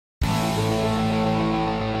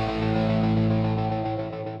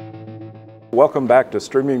Welcome back to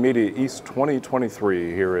Streaming Media East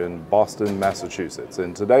 2023 here in Boston, Massachusetts.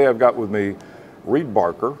 And today I've got with me Reed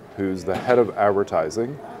Barker, who's the head of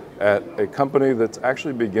advertising at a company that's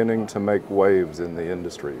actually beginning to make waves in the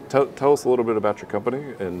industry. Tell us a little bit about your company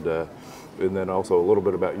and then also a little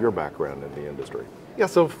bit about your background in the industry. Yeah,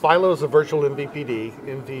 so Philo is a virtual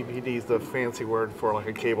MVPD. MVPD is the fancy word for like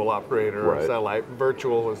a cable operator or satellite.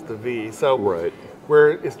 Virtual is the V. So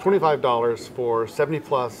it's $25 for 70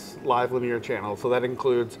 plus live linear channels. So that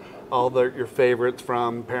includes all your favorites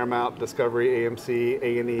from Paramount, Discovery, AMC,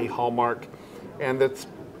 A&E, Hallmark. And that's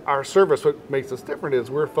our service. What makes us different is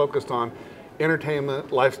we're focused on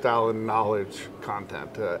entertainment, lifestyle, and knowledge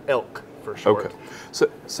content, ELK for short. Okay.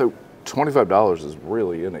 So $25 is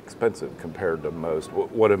really inexpensive compared to most.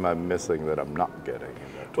 What am I missing that I'm not getting?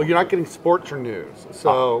 Well, you're not getting sports or news.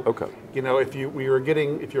 So, you know, if you're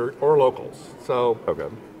locals. So,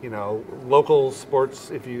 you know, locals, sports,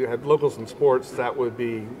 if you had locals and sports, that would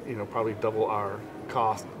be, you know, probably double our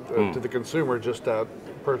cost to the consumer just to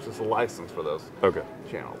purchase a license for those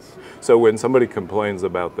channels. So when somebody complains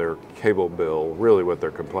about their cable bill, really what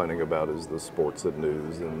they're complaining about is the sports and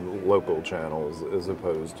news and local channels as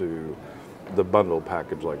opposed to the bundle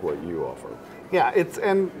package like what you offer. Yeah,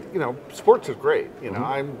 and you know, sports is great. You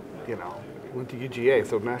know, went to UGA,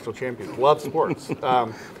 so national champions, love sports.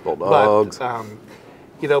 Bulldogs. But,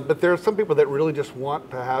 you know, but there are some people that really just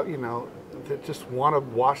want to have, you know, that just want to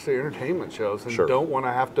watch the entertainment shows and don't want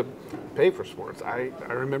to have to pay for sports. I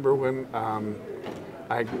remember when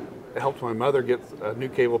I helped my mother get a new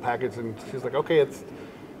cable package, and she's like, okay, it's,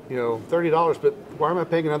 you know, $30, but why am I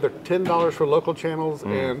paying another $10 for local channels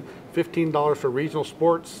and $15 for regional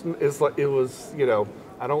sports? It's like, it was, you know,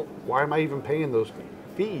 why am I even paying those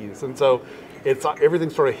fees? And so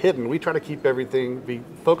everything's sort of hidden. We try to keep everything, be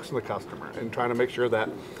focused on the customer and trying to make sure that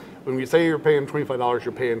when we say you're paying $25,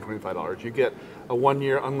 you're paying $25. You get a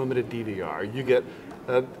 1-year unlimited DVR. You get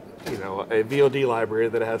a VOD library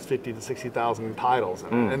that has 50 to 60,000 titles in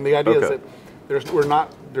it. And the idea is that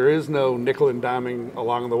there is no nickel and diming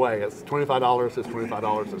along the way. It's $25, it's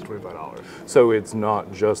 $25, it's $25. So it's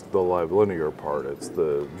not just the live linear part, it's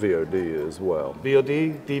the VOD as well.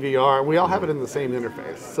 VOD, DVR, we all have it in the same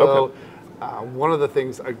interface. So one of the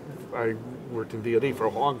things, I worked in VOD for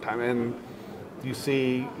a long time, and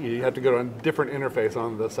you have to go to a different interface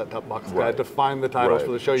on the set-top box guide to find the titles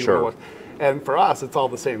for the show you want to watch. And for us, it's all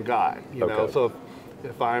the same guide. You know, so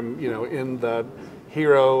if I'm, you know, in the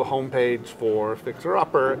Hero homepage for Fixer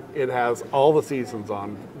Upper, it has all the seasons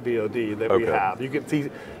on VOD that we have. You can see,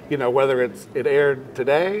 you know, whether it aired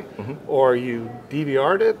today or you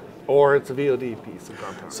DVR'd it, or it's a VOD piece of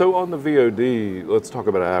content. So on the VOD, let's talk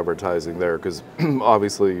about advertising there, because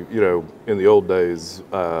obviously, you know, in the old days,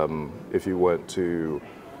 if you went to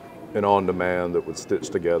an on-demand that would stitch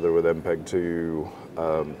together with MPEG-2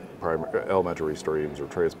 elementary streams or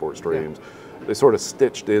transport streams, they sort of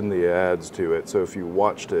stitched in the ads to it. So if you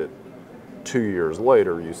watched it 2 years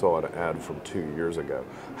later, you saw an ad from 2 years ago.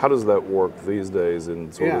 How does that work these days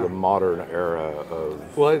in sort of the modern era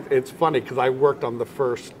of? Well, it's funny because I worked on the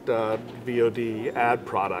first VOD ad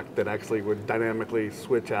product that actually would dynamically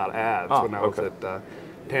switch out ads when I was at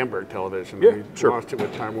Tamberg Television. We launched it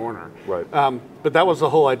with Time Warner. But that was the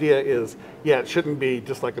whole idea is, it shouldn't be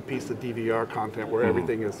just like a piece of DVR content where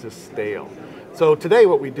everything is just stale. So today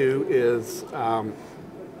what we do is,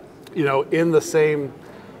 you know, in the same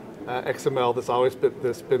XML that's always been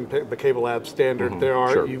the cable ad standard, there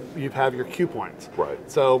are you have your cue points.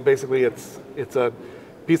 So basically it's a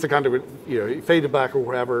piece of content, you know, you fade it back or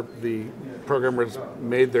wherever the programmers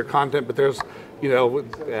made their content, but there's, you know,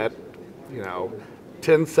 at, you know,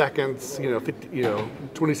 10 seconds, you know, 50, you know,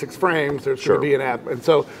 26 frames, there's going to be an ad. And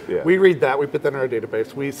so we read that, we put that in our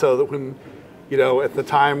database. So that when, you know, at the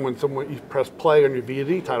time when you press play on your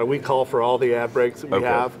VOD title, we call for all the ad breaks that we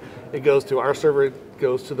have. It goes to our server, it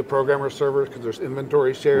goes to the programmer server because there's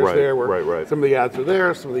inventory shares there where some of the ads are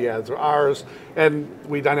there, some of the ads are ours, and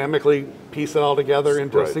we dynamically piece it all together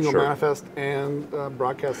into a single manifest and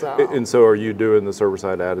broadcast out. And so are you doing the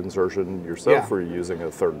server-side ad insertion yourself or are you using a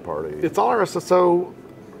third party? It's all ours. So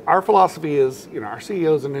our philosophy is, you know, our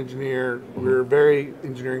CEO is an engineer, we're very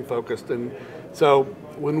engineering focused, and so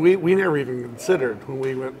when we never even considered when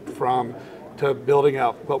we went to building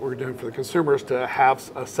out what we were doing for the consumers to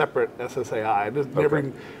have a separate SSAI.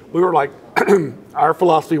 We were like, our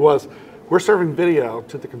philosophy was, we're serving video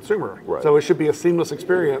to the consumer. Right. So it should be a seamless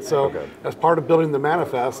experience. So as part of building the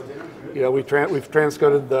manifest, we've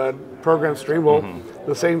transcoded the program stream. Well,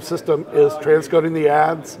 the same system is transcoding the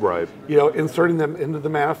ads, right? Inserting them into the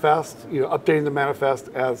manifest, updating the manifest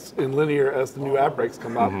as in linear as the new ad breaks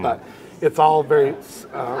come up. But it's all very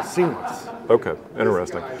seamless. Okay,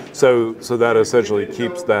 interesting. So that essentially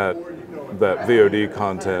keeps that VOD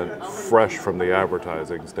content fresh from the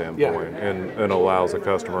advertising standpoint, and allows a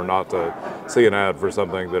customer not to see an ad for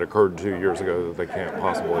something that occurred 2 years ago that they can't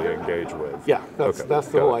possibly engage with. Yeah, that's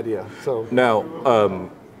the whole idea. So now,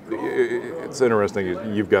 it's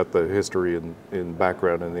interesting. You've got the history and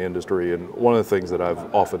background in the industry, and one of the things that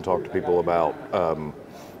I've often talked to people about,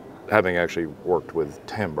 having actually worked with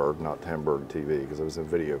Tamberg, not Tamberg TV, because I was in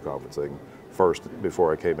video conferencing first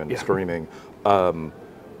before I came into streaming.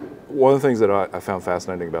 One of the things that I found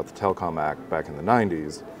fascinating about the Telecom Act back in the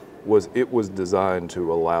 90s was it was designed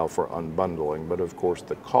to allow for unbundling, but of course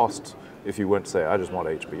the cost, if you went to say, I just want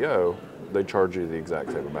HBO, they charge you the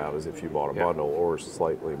exact same amount as if you bought a bundle or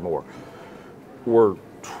slightly more. We're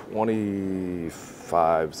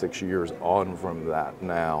 6 years on from that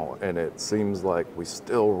now, and it seems like we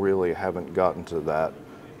still really haven't gotten to that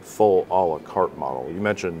full a la carte model. You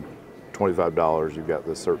mentioned $25, you've got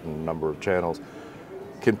this certain number of channels.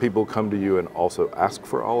 Can people come to you and also ask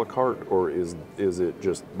for a la carte, or is it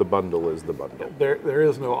just the bundle is the bundle? There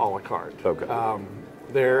is no a la carte. Okay.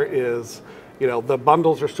 There is, the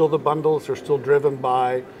bundles are still the bundles. They're still driven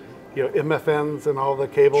by, MFNs and all the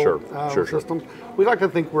cable systems. We like to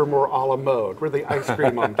think we're more a la mode. We're the ice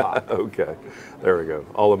cream on top. Okay, there we go.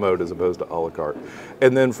 A la mode as opposed to a la carte.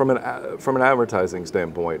 And then from an advertising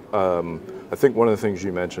standpoint, I think one of the things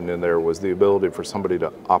you mentioned in there was the ability for somebody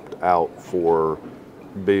to opt out for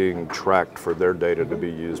being tracked for their data to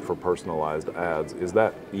be used for personalized ads. Is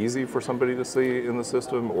that easy for somebody to see in the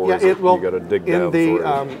system, or is you got to dig down through?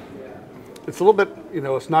 It's a little bit,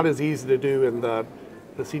 it's not as easy to do in the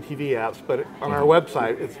CTV apps, but on our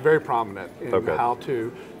website, it's very prominent in how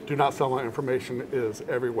to do not sell my information is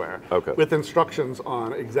everywhere, with instructions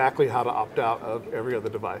on exactly how to opt out of every other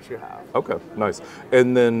device you have. Okay, nice.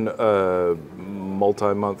 And then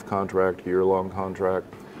multi-month contract, year-long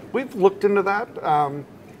contract? We've looked into that.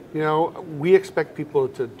 We expect people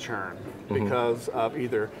to churn because of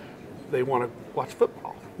either they want to watch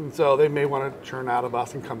football, and so they may want to churn out of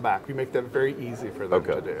us and come back. We make that very easy for them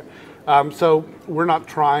to do. So we're not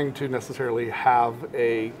trying to necessarily have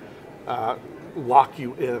a lock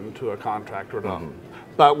you into a contract or not.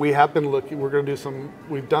 But we have been looking. We're going to do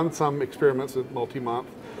we've done some experiments with multi-month.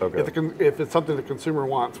 If it's something the consumer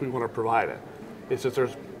wants, we want to provide it. It's just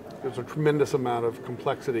there's a tremendous amount of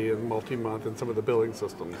complexity in multi-month and some of the billing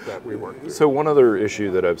systems that we work through. So one other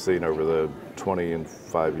issue that I've seen over the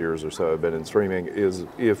 25 years or so I've been in streaming is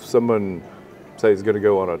if someone, say, is going to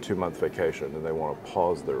go on a 2-month vacation and they want to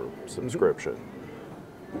pause their subscription,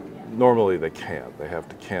 normally they can't. They have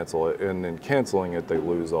to cancel it, and in canceling it, they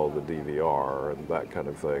lose all the DVR and that kind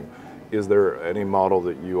of thing. Is there any model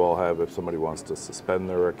that you all have if somebody wants to suspend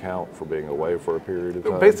their account for being away for a period of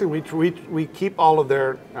time? Basically, we keep all of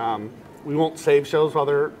their, we won't save shows while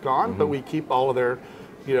they're gone, but we keep all of their,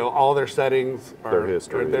 all their settings. Their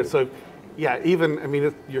history. So,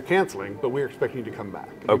 you're canceling, but we're expecting you to come back.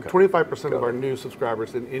 25% of our new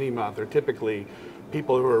subscribers in any month are typically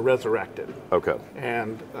people who are resurrected.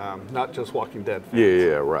 And not just Walking Dead fans.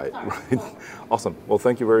 Yeah, right. Awesome. Well,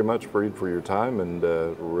 thank you very much, Freed, for your time, and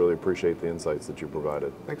really appreciate the insights that you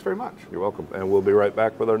provided. Thanks very much. You're welcome. And we'll be right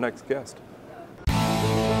back with our next guest.